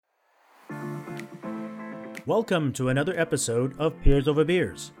Welcome to another episode of Peers Over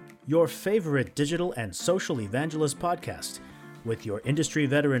Beers, your favorite digital and social evangelist podcast, with your industry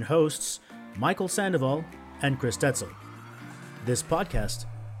veteran hosts, Michael Sandoval and Chris Tetzel. This podcast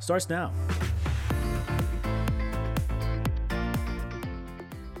starts now.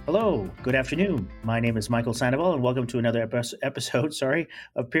 Hello, good afternoon. My name is Michael Sandoval, and welcome to another episode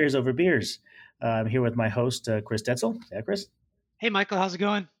of Peers Over Beers. I'm here with my host, Chris Tetzel. Yeah, Chris? Hey, Michael, how's it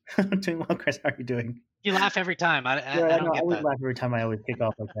going? I'm doing well, Chris. How are you doing? You laugh every time. I don't get I always that. laugh every time I always kick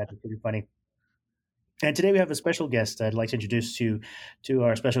off like that. It's pretty funny. And today we have a special guest I'd like to introduce to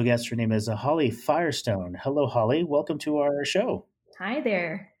our special guest. Her name is Holly Firestone. Hello, Holly. Welcome to our show. Hi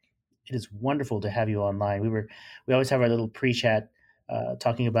there. It is wonderful to have you online. We always have our little pre-chat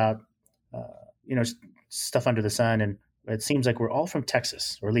talking about stuff under the sun, and it seems like we're all from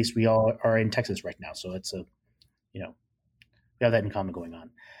Texas, or at least we all are in Texas right now. So it's we have that in common going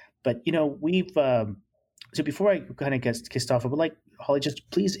on. But we've so before I kind of get kissed off, I would like Holly just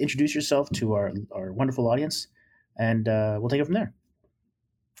please introduce yourself to our wonderful audience, and we'll take it from there.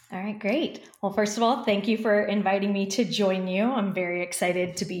 All right, great. Well, first of all, thank you for inviting me to join you. I'm very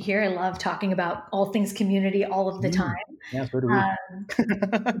excited to be here. I love talking about all things community all of the time. Yeah, so do we.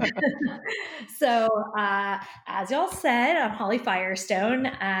 So, as y'all said, I'm Holly Firestone,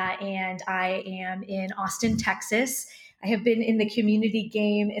 and I am in Austin, Texas. I have been in the community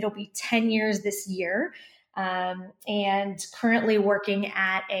game. It'll be 10 years this year. And currently working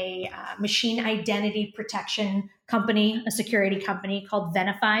at a machine identity protection company, a security company called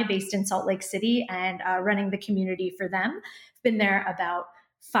Venafi, based in Salt Lake City, and running the community for them. I've been there about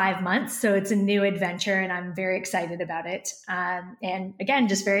 5 months, so it's a new adventure, and I'm very excited about it. And again,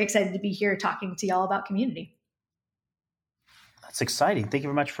 just very excited to be here talking to y'all about community. That's exciting. Thank you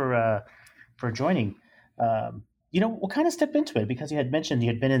very much for joining. We'll kind of step into it because you had mentioned you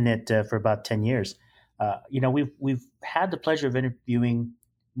had been in it for about 10 years. We've had the pleasure of interviewing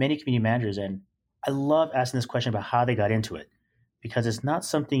many community managers, and I love asking this question about how they got into it because it's not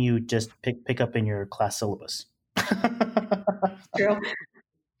something you just pick up in your class syllabus. True.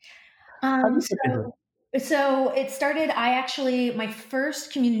 So it started, my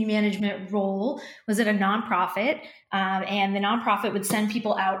first community management role was at a nonprofit, and the nonprofit would send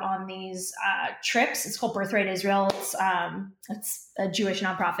people out on these trips. It's called Birthright Israel. It's a Jewish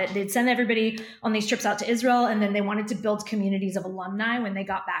nonprofit. They'd send everybody on these trips out to Israel, and then they wanted to build communities of alumni when they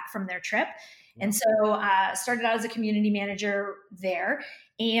got back from their trip. And so started out as a community manager there.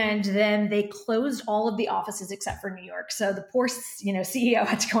 And then they closed all of the offices except for New York. So the poor, CEO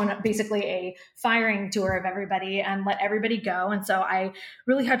had to go on basically a firing tour of everybody and let everybody go. And so I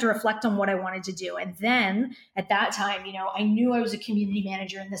really had to reflect on what I wanted to do. And then at that time, I knew I was a community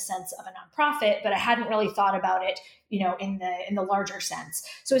manager in the sense of a nonprofit, but I hadn't really thought about it, in the larger sense.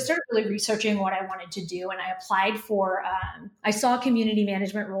 So I started really researching what I wanted to do. And I applied for, I saw a community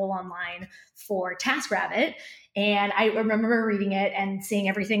management role online for TaskRabbit. And I remember reading it and seeing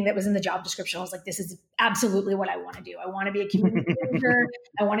everything that was in the job description. I was like, this is absolutely what I want to do. I want to be a community manager.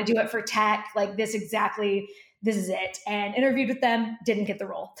 I want to do it for tech. Like this is it. And interviewed with them, didn't get the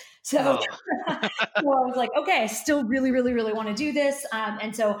role. So, so I was like, okay, I still really, really, really want to do this.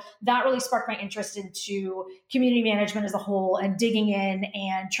 And so that really sparked my interest into community management as a whole and digging in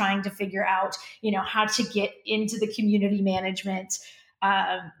and trying to figure out, how to get into the community management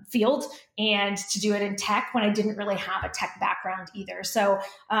field and to do it in tech when I didn't really have a tech background either. So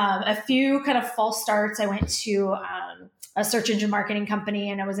a few kind of false starts. I went to a search engine marketing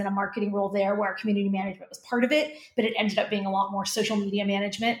company and I was in a marketing role there where community management was part of it, but it ended up being a lot more social media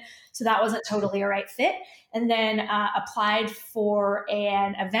management. So that wasn't totally a right fit. And then applied for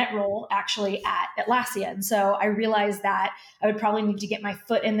an event role actually at Atlassian. So I realized that I would probably need to get my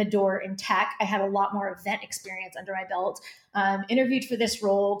foot in the door in tech. I had a lot more event experience under my belt. Interviewed for this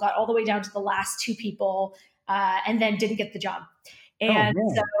role, got all the way down to the last two people, and then didn't get the job. And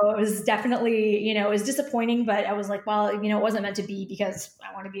so it was definitely, it was disappointing, but I was like, well, it wasn't meant to be because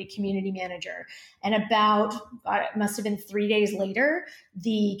I want to be a community manager. And about, it must have been 3 days later,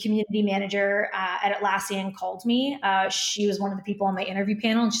 the community manager at Atlassian called me. She was one of the people on my interview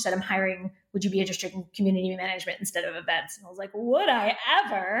panel and she said, I'm hiring. Would you be interested in community management instead of events? And I was like, would I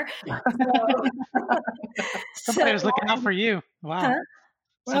ever? Somebody was looking out for you. Wow. Huh?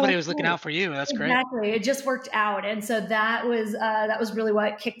 Somebody was looking out for you. That's great. Exactly. It just worked out. And so that was really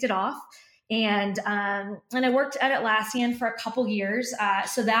what kicked it off. And I worked at Atlassian for a couple years.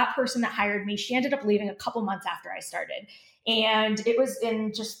 So that person that hired me, she ended up leaving a couple months after I started. And it was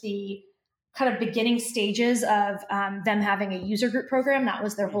in just the kind of beginning stages of them having a user group program. That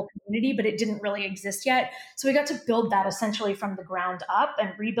was their whole community, but it didn't really exist yet. So we got to build that essentially from the ground up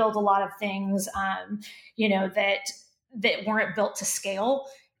and rebuild a lot of things, that weren't built to scale.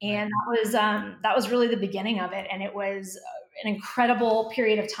 And that was really the beginning of it. And it was an incredible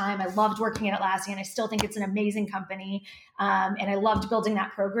period of time. I loved working at Atlassian. I still think it's an amazing company. And I loved building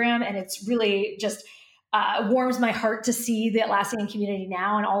that program. And it's really just warms my heart to see the Atlassian community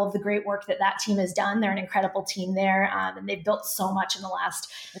now and all of the great work that team has done. They're an incredible team there. And they've built so much in the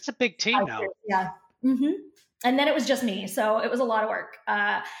last. It's a big team now. Years. Yeah. Mm-hmm. And then it was just me. So it was a lot of work.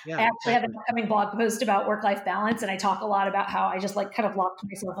 I actually have an upcoming blog post about work-life balance. And I talk a lot about how I just kind of locked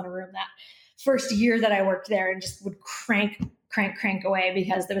myself in a room that first year that I worked there and just would crank away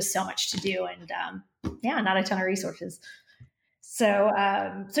because there was so much to do and not a ton of resources. So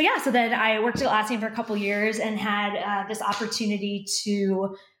then I worked at Atlassian for a couple of years and had this opportunity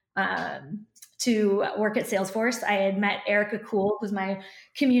to work at Salesforce. I had met Erica Kuhl, who's my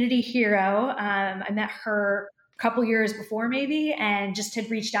community hero. I met her a couple years before maybe, and just had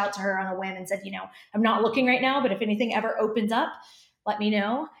reached out to her on a whim and said, I'm not looking right now, but if anything ever opens up, let me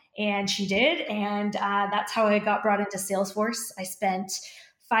know. And she did. And that's how I got brought into Salesforce. I spent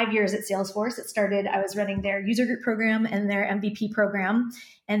 5 years at Salesforce. I was running their user group program and their MVP program.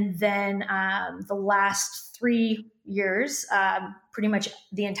 And then the last 3 years, pretty much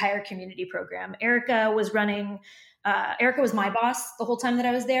the entire community program. Erica was my boss the whole time that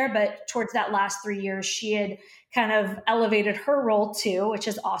I was there, but towards that last 3 years, she had kind of elevated her role too, which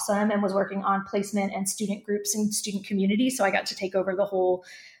is awesome, and was working on placement and student groups and student community. So I got to take over the whole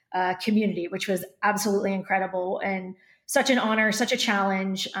community, which was absolutely incredible and such an honor, such a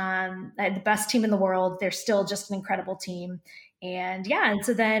challenge. I had the best team in the world. They're still just an incredible team. And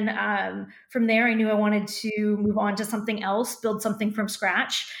so then from there, I knew I wanted to move on to something else, build something from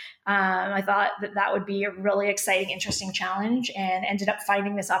scratch. I thought that would be a really exciting, interesting challenge, and ended up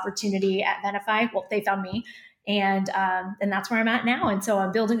finding this opportunity at Venafi. Well, they found me, and that's where I'm at now. And so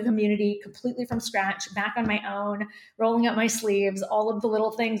I'm building a community completely from scratch, back on my own, rolling up my sleeves, all of the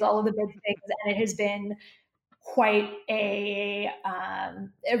little things, all of the big things, and it has been quite a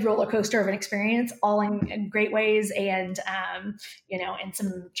roller coaster of an experience, all in great ways and, in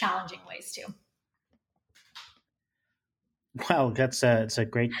some challenging ways too. Wow, it's a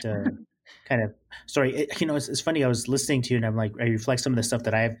great kind of story. It's funny. I was listening to you and I'm like, I reflect some of the stuff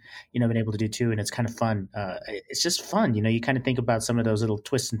that I've, been able to do too. And it's kind of fun. It's just fun. You kind of think about some of those little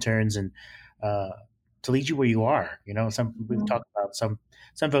twists and turns and to lead you where you are. We've talked about some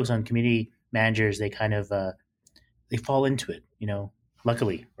folks on community managers, they kind of, they fall into it,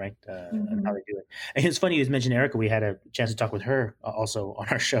 luckily, right? And how they do it. And it's funny, you mentioned Erica. We had a chance to talk with her also on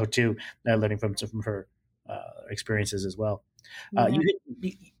our show too, learning from her experiences as well.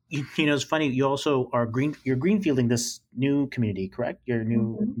 It's funny. You also are you're greenfielding this new community, correct? Your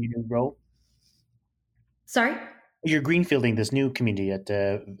new role. Sorry. You're greenfielding this new community at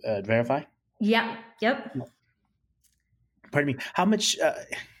Verify. Yeah. Yep. Pardon me. How much?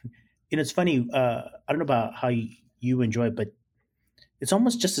 It's funny. I don't know about how you enjoy it, but it's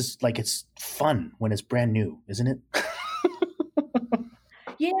almost just as it's fun when it's brand new, isn't it?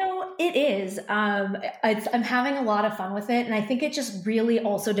 It is. I'm having a lot of fun with it. And I think it just really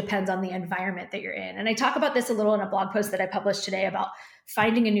also depends on the environment that you're in. And I talk about this a little in a blog post that I published today about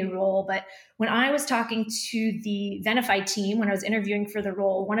finding a new role. But when I was talking to the Venafi team, when I was interviewing for the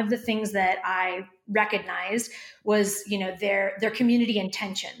role, one of the things that I recognized was, their community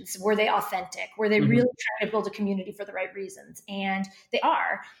intentions. Were they authentic? Were they really trying to build a community for the right reasons? And they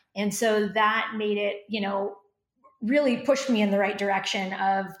are. And so that made it, really pushed me in the right direction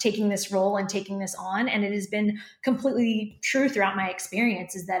of taking this role and taking this on. And it has been completely true throughout my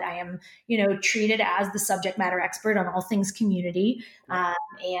experience is that I am, treated as the subject matter expert on all things community.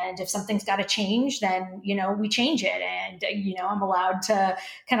 And if something's got to change, then, we change it. And, I'm allowed to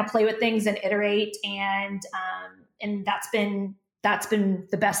kind of play with things and iterate. And that's been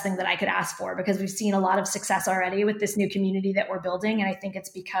the best thing that I could ask for, because we've seen a lot of success already with this new community that we're building. And I think it's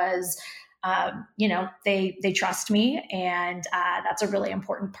because they trust me, and that's a really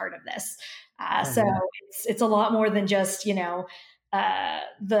important part of this. So it's a lot more than just, the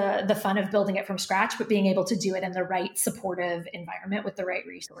fun of building it from scratch, but being able to do it in the right supportive environment with the right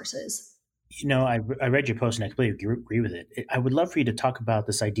resources. I read your post and I completely agree with it. I would love for you to talk about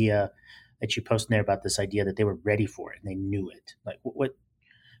this idea that you posted there about this idea that they were ready for it and they knew it. Would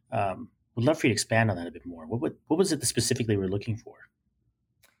love for you to expand on that a bit more. What was it that specifically we're looking for?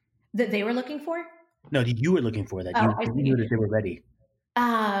 That they were looking for? No, that you were looking for, that you knew that they were ready.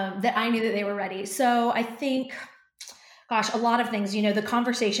 That I knew that they were ready. So I think, Gosh, a lot of things. The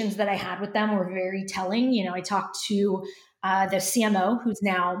conversations that I had with them were very telling. I talked to the CMO, who's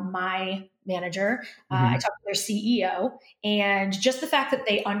now my manager. I talked to their CEO, and just the fact that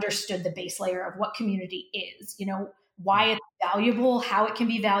they understood the base layer of what community is, why it's valuable, how it can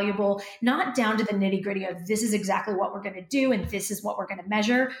be valuable, not down to the nitty gritty of this is exactly what we're going to do and this is what we're going to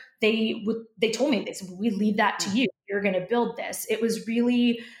measure. They told me, they said, we leave that to you. You're going to build this. It was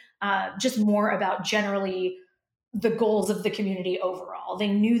really just more about generally the goals of the community overall. They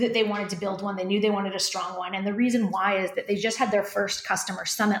knew that they wanted to build one. They knew they wanted a strong one. And the reason why is that they just had their first customer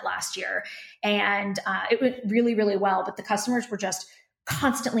summit last year, and it went really, really well. But the customers were just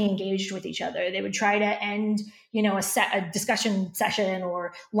constantly engaged with each other. They would try to end, a discussion session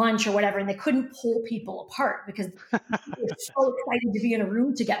or lunch or whatever, and they couldn't pull people apart because they were so excited to be in a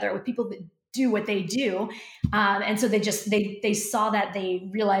room together with people that do what they do. And so they saw that, they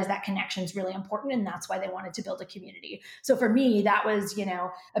realized that connection is really important. And that's why they wanted to build a community. So for me, that was,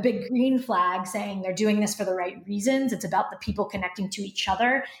 a big green flag saying they're doing this for the right reasons. It's about the people connecting to each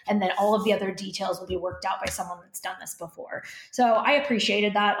other. And then all of the other details will be worked out by someone that's done this before. So I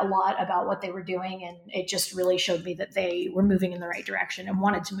appreciated that a lot about what they were doing. And it just really showed me that they were moving in the right direction and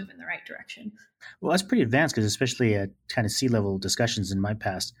wanted to move in the right direction. Well, that's pretty advanced, because especially at kind of C-level discussions in my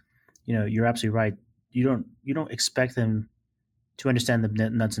past, you're absolutely right. You don't expect them to understand the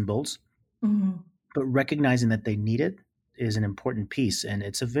nuts and bolts, but recognizing that they need it is an important piece. And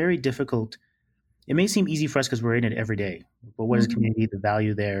it's a very difficult, it may seem easy for us because we're in it every day, but what is community, the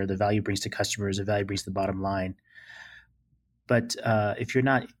value there, the value brings to customers, the value brings to the bottom line. But if you're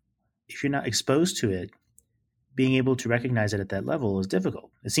not exposed to it, being able to recognize it at that level is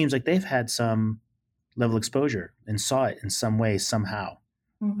difficult. It seems like they've had some level of exposure and saw it in some way, somehow.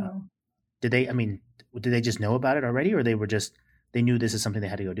 Did they just know about it already, or they knew this is something they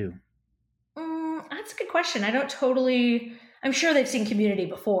had to go do? That's a good question. I'm sure they've seen community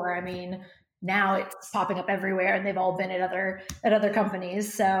before. I mean, now it's popping up everywhere and they've all been at other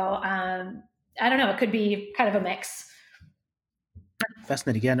companies. So I don't know. It could be kind of a mix.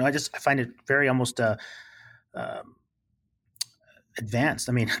 Fascinating. Yeah, no, I find it very almost advanced.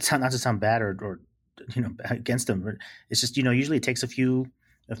 I mean, not to sound bad or against them. It's just, usually it takes a few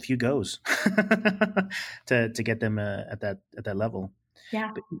goes to get them at that level.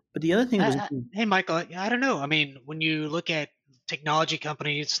 Yeah. But the other thing was, hey, Michael, I don't know. I mean, when you look at technology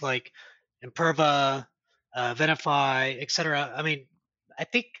companies like Imperva, Venafi, et cetera, I mean, I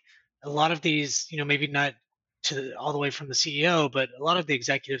think a lot of these, maybe not all the way from the CEO, but a lot of the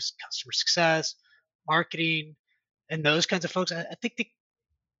executives, customer success, marketing, and those kinds of folks, I think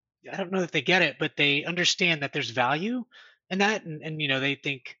I don't know if they get it, but they understand that there's value in that. And they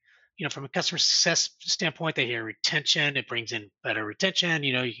think, from a customer success standpoint, they hear retention, it brings in better retention,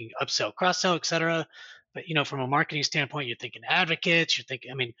 you can upsell, cross-sell, et cetera. But, from a marketing standpoint, you're thinking advocates, you're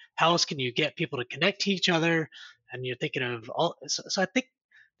thinking, how else can you get people to connect to each other? And you're thinking of all, so I think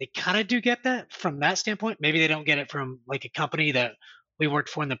they kind of do get that from that standpoint. Maybe they don't get it from like a company that we worked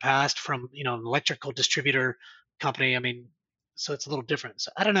for in the past, from, an electrical distributor company. So it's a little different.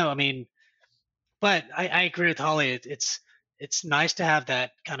 So I don't know. But I agree with Holly. It's nice to have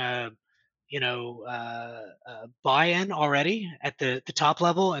that kind of, buy-in already at the top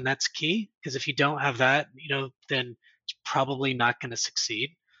level. And that's key, because if you don't have that, then it's probably not going to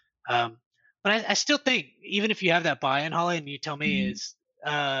succeed. But I still think, even if you have that buy-in, Holly, and you tell me it's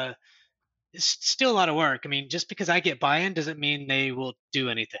still a lot of work. Just because I get buy-in doesn't mean they will do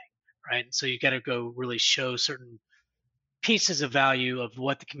anything, right? So you got to go really show certain pieces of value of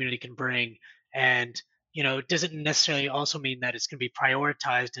what the community can bring. And, it doesn't necessarily also mean that it's going to be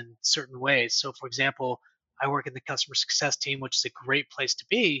prioritized in certain ways. So, for example, I work in the customer success team, which is a great place to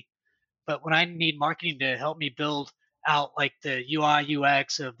be. But when I need marketing to help me build out like the UI,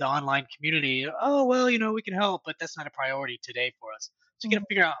 UX of the online community, oh, well, we can help, but that's not a priority today for us. So you got to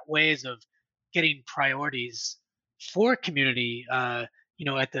figure out ways of getting priorities for community, at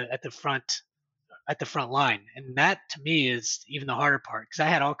the front line. And that, to me, is even the harder part, because I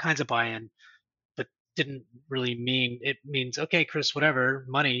had all kinds of buy-in, but didn't really mean, it means, okay, Chris, whatever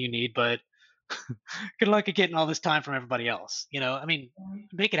money you need, but good luck at getting all this time from everybody else.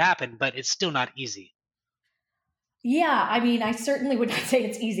 Make it happen, but it's still not easy. Yeah, I certainly would not say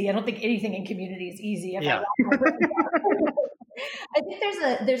it's easy. I don't think anything in community is easy. Yeah. I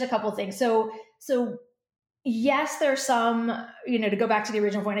think there's a couple of things. So yes, there's some, to go back to the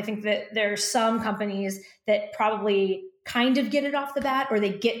original point, I think that there's some companies that probably kind of get it off the bat, or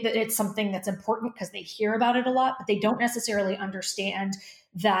they get that it's something that's important because they hear about it a lot, but they don't necessarily understand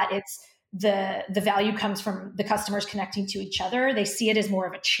that it's the value comes from the customers connecting to each other. They see it as more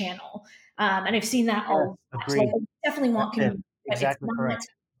of a channel. And I've seen that all. So I Agreed. definitely want That's it. community, but Exactly correct.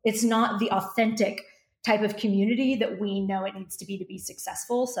 it's not the authentic type of community that we know it needs to be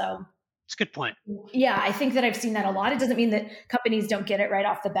successful. So It's a good point. yeah, I think that I've seen that a lot. It doesn't mean that companies don't get it right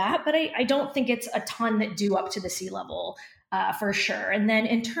off the bat, but I don't think it's a ton that do up to the C-level, for sure. And then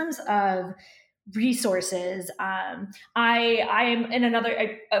in terms of resources, I'm in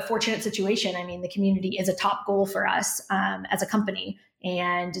a fortunate situation. I mean, the community is a top goal for us as a company,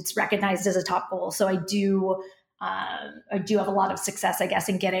 and it's recognized as a top goal. So I do have a lot of success, I guess,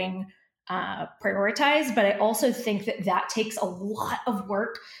 in getting prioritized. But I also think that takes a lot of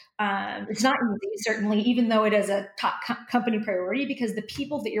work. It's not easy, certainly, even though it is a top company priority, because the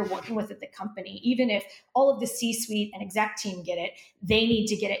people that you're working with at the company, even if all of the C-suite and exec team get it, they need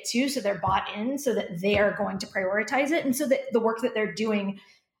to get it too. So they're bought in, so that they are going to prioritize it. And so that the work that they're doing,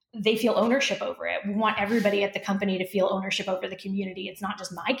 they feel ownership over it. We want everybody at the company to feel ownership over the community. It's not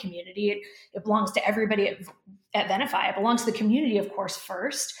just my community. It belongs to everybody at Venafi. It belongs to the community, of course,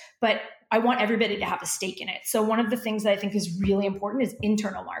 first, but I want everybody to have a stake in it. So one of the things that I think is really important is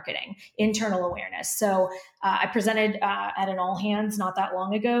internal marketing, internal awareness. So I presented at an all hands not that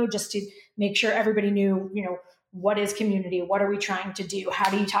long ago, just to make sure everybody knew, what is community? What are we trying to do? How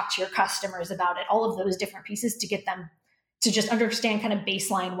do you talk to your customers about it? All of those different pieces to get them to just understand kind of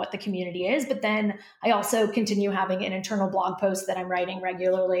baseline what the community is. But then I also continue having an internal blog post that I'm writing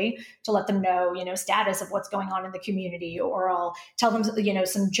regularly to let them know, status of what's going on in the community, or I'll tell them,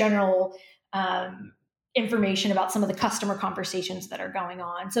 some general information about some of the customer conversations that are going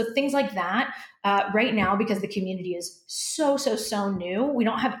on. So things like that. Right now, because the community is so new, we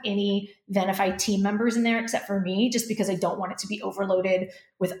don't have any Venafi team members in there except for me, just because I don't want it to be overloaded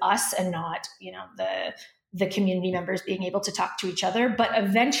with us and not, the community members being able to talk to each other. But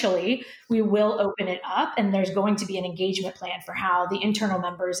eventually we will open it up, and there's going to be an engagement plan for how the internal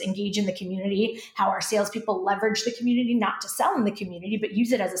members engage in the community, how our salespeople leverage the community, not to sell in the community, but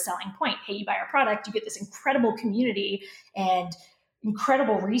use it as a selling point. Hey, you buy our product, you get this incredible community and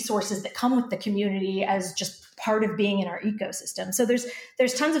incredible resources that come with the community as just part of being in our ecosystem. So there's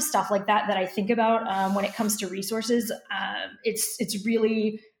tons of stuff like that I think about when it comes to resources. It's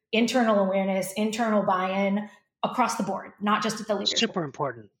really internal awareness, internal buy-in across the board, not just at the leadership. Super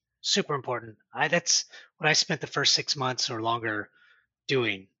important. That's what I spent the first 6 months or longer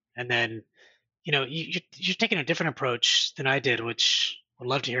doing. And then, you're taking a different approach than I did, which I'd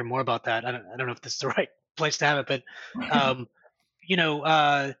love to hear more about that. I don't know if this is the right place to have it, but,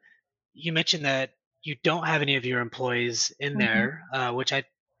 you mentioned that you don't have any of your employees in there, which I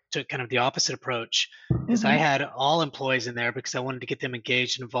took kind of the opposite approach. Is I had all employees in there because I wanted to get them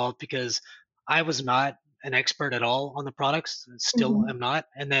engaged and involved, because I was not an expert at all on the products, and still am not.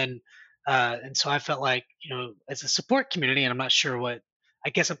 And then, and so I felt like, as a support community, and I'm not sure I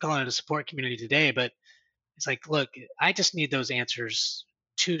guess I'm calling it a support community today, but it's like, look, I just need those answers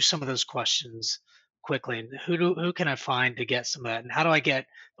to some of those questions quickly. And who can I find to get some of that? And how do I get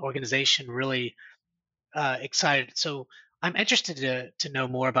the organization really excited? So I'm interested to know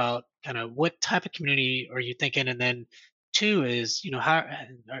more about kind of what type of community are you thinking, and then two is,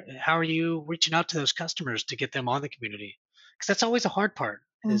 how are you reaching out to those customers to get them on the community? Because that's always a hard part,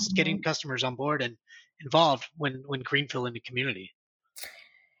 is getting customers on board and involved when greenfield in the community.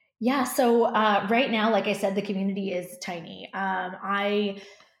 Yeah. So right now, like I said, the community is tiny. I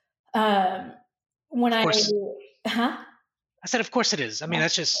said, of course it is. I mean,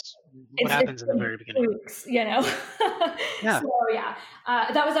 that's just what happens in the very beginning. Weeks, Yeah. So yeah,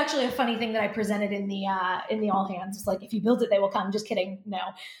 that was actually a funny thing that I presented in the all hands. It's like, if you build it, they will come. Just kidding. No.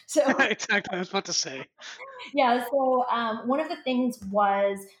 So exactly. I was about to say. Yeah. So one of the things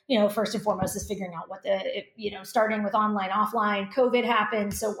was, first and foremost is figuring out starting with online, offline. COVID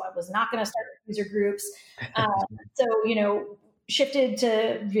happened, so I was not going to start user groups. So shifted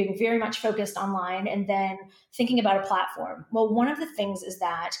to being very much focused online, and then thinking about a platform. Well, one of the things is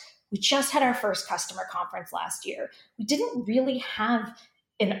that we just had our first customer conference last year. We didn't really have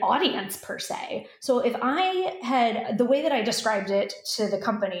an audience per se. So the way that I described it to the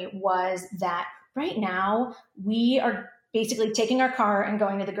company was that right now we are basically taking our car and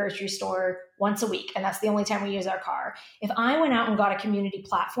going to the grocery store once a week. And that's the only time we use our car. If I went out and got a community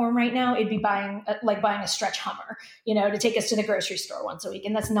platform right now, it'd be buying a stretch Hummer, to take us to the grocery store once a week.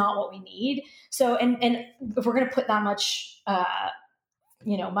 And that's not what we need. So, and if we're going to put that much,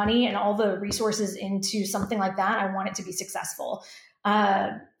 money and all the resources into something like that, I want it to be successful.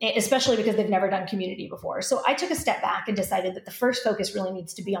 Especially because they've never done community before. So I took a step back and decided that the first focus really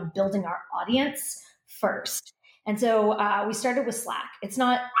needs to be on building our audience first. And so we started with Slack. It's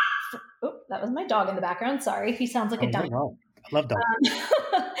not, that was my dog in the background. Sorry, he sounds like a dummy. No. I love dogs.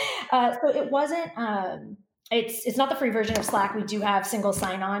 So it wasn't. It's not the free version of Slack. We do have single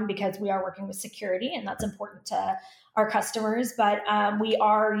sign-on because we are working with security, and that's important to our customers. But we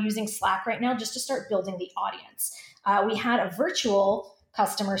are using Slack right now just to start building the audience. We had a virtual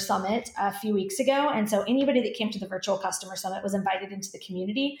customer summit a few weeks ago, and so anybody that came to the virtual customer summit was invited into the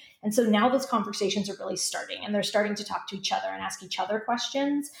community. And so now those conversations are really starting, and they're starting to talk to each other and ask each other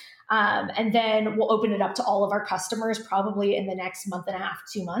questions. And then we'll open it up to all of our customers probably in the next month and a half,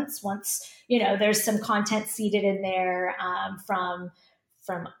 2 months, once, there's some content seeded in there from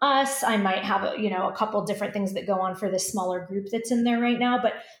us. I might have a couple different things that go on for this smaller group that's in there right now,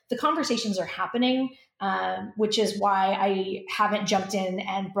 but the conversations are happening, which is why I haven't jumped in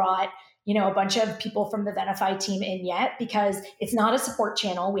and brought a bunch of people from the Venafi team in yet, because it's not a support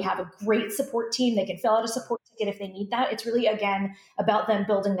channel. We have a great support team. They can fill out a support ticket if they need that. It's really, again, about them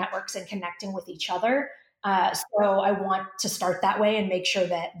building networks and connecting with each other. So I want to start that way and make sure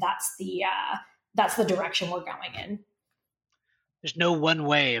that that's the direction we're going in. There's no one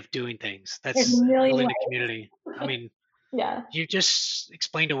way of doing things. That's building a community. I mean, yeah, you just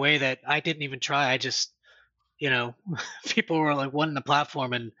explained a way that I didn't even try. I just, people were like wanting the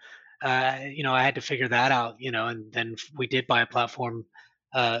platform, and I had to figure that out, and then we did buy a platform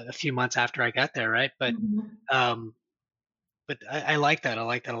a few months after I got there, right? But but I like that. I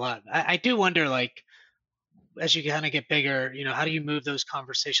like that a lot. I do wonder, like, as you kind of get bigger, how do you move those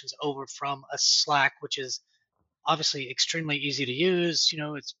conversations over from a Slack, which is obviously extremely easy to use,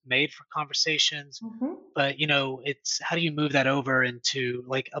 it's made for conversations, but it's how do you move that over into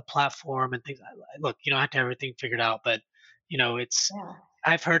like a platform and things. Look, you don't have to have everything figured out, but it's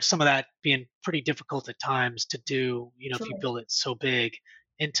I've heard some of that being pretty difficult at times to do, if you build it so big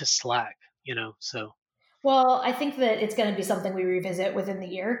into Slack, so. Well, I think that it's going to be something we revisit within the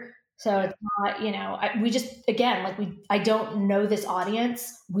year. So it's not, we just, again, I don't know this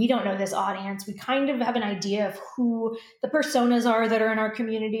audience. We don't know this audience. We kind of have an idea of who the personas are that are in our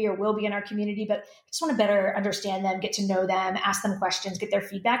community or will be in our community, but I just want to better understand them, get to know them, ask them questions, get their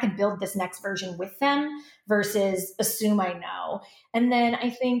feedback, and build this next version with them versus assume I know. And then I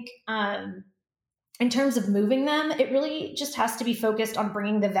think, in terms of moving them, it really just has to be focused on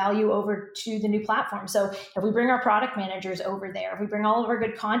bringing the value over to the new platform. So if we bring our product managers over there, if we bring all of our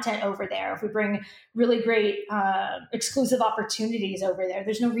good content over there, if we bring really great exclusive opportunities over there,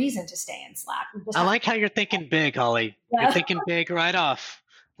 there's no reason to stay in Slack. I like how you're thinking big, Holly. Yeah. You're thinking big right off.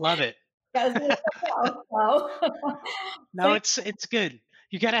 Love it. No, it's good.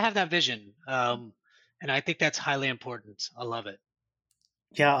 You got to have that vision. And I think that's highly important. I love it.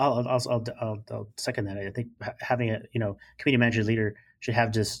 Yeah, I'll second that. I think having a community manager leader should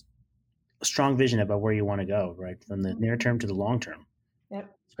have just a strong vision about where you want to go, right, from the near term to the long term.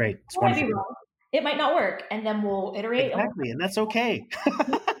 Yep, it's great. It's wonderful. It might not work, and then we'll iterate. Exactly, and that's okay.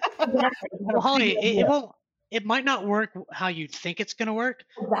 Well, Holly, it might not work how you think it's going to work.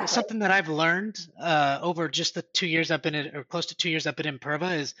 Exactly. Something that I've learned over just the 2 years I've been in, or close to 2 years I've been in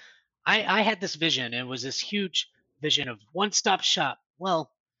Imperva, is I had this vision. It was this huge vision of one-stop shop.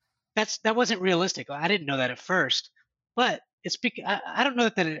 Well, that wasn't realistic. I didn't know that at first, but it's I don't know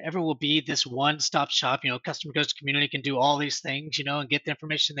that it ever will be this one-stop shop. Customer goes to community, can do all these things, and get the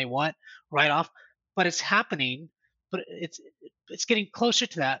information they want right off. But it's happening. But it's getting closer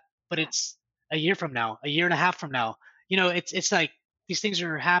to that. But it's a year from now, a year and a half from now. It's like these things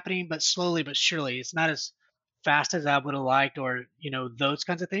are happening, but slowly but surely. It's not as fast as I would have liked, or those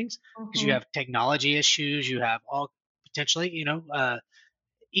kinds of things, because you have technology issues. You have all potentially,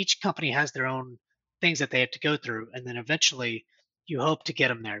 each company has their own things that they have to go through, and then eventually you hope to get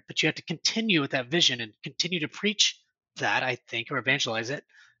them there. But you have to continue with that vision and continue to preach that, I think, or evangelize it.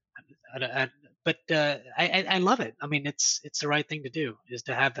 But I love it. I mean, it's the right thing to do, is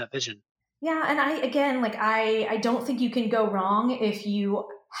to have that vision. Yeah, and I don't think you can go wrong if you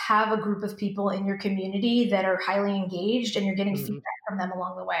have a group of people in your community that are highly engaged and you're getting feedback from them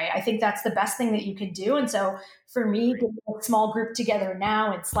along the way. I think that's the best thing that you can do. And so for me, getting a small group together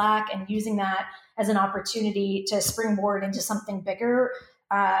now in Slack and using that as an opportunity to springboard into something bigger,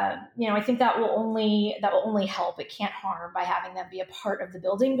 I think that will only help. It can't harm by having them be a part of the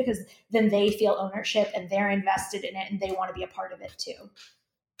building, because then they feel ownership and they're invested in it and they want to be a part of it too.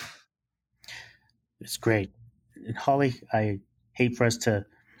 It's great. And Holly, I hate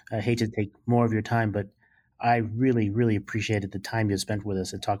to take more of your time, but I really, really appreciated the time you spent with us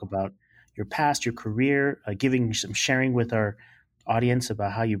to talk about your past, your career, giving some sharing with our audience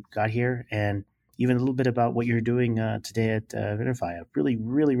about how you got here, and even a little bit about what you're doing today at Venafi. I really,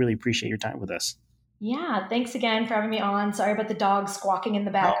 really, really appreciate your time with us. Yeah, thanks again for having me on. Sorry about the dog squawking in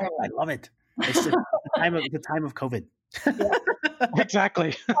the background. Oh, I love it. It's the time of COVID. Yeah.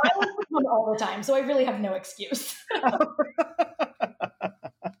 Exactly. I come all the time, so I really have no excuse.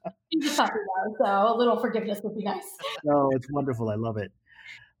 He's a puppy though, so a little forgiveness would be nice. No, it's wonderful. I love it.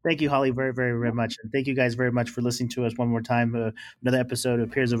 Thank you, Holly, very, very, very much. And thank you guys very much for listening to us one more time. Another episode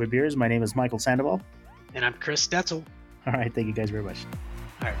of Peers Over Beers. My name is Michael Sandoval. And I'm Chris Stetzel. All right. Thank you guys very much.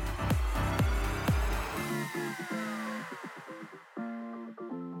 All right.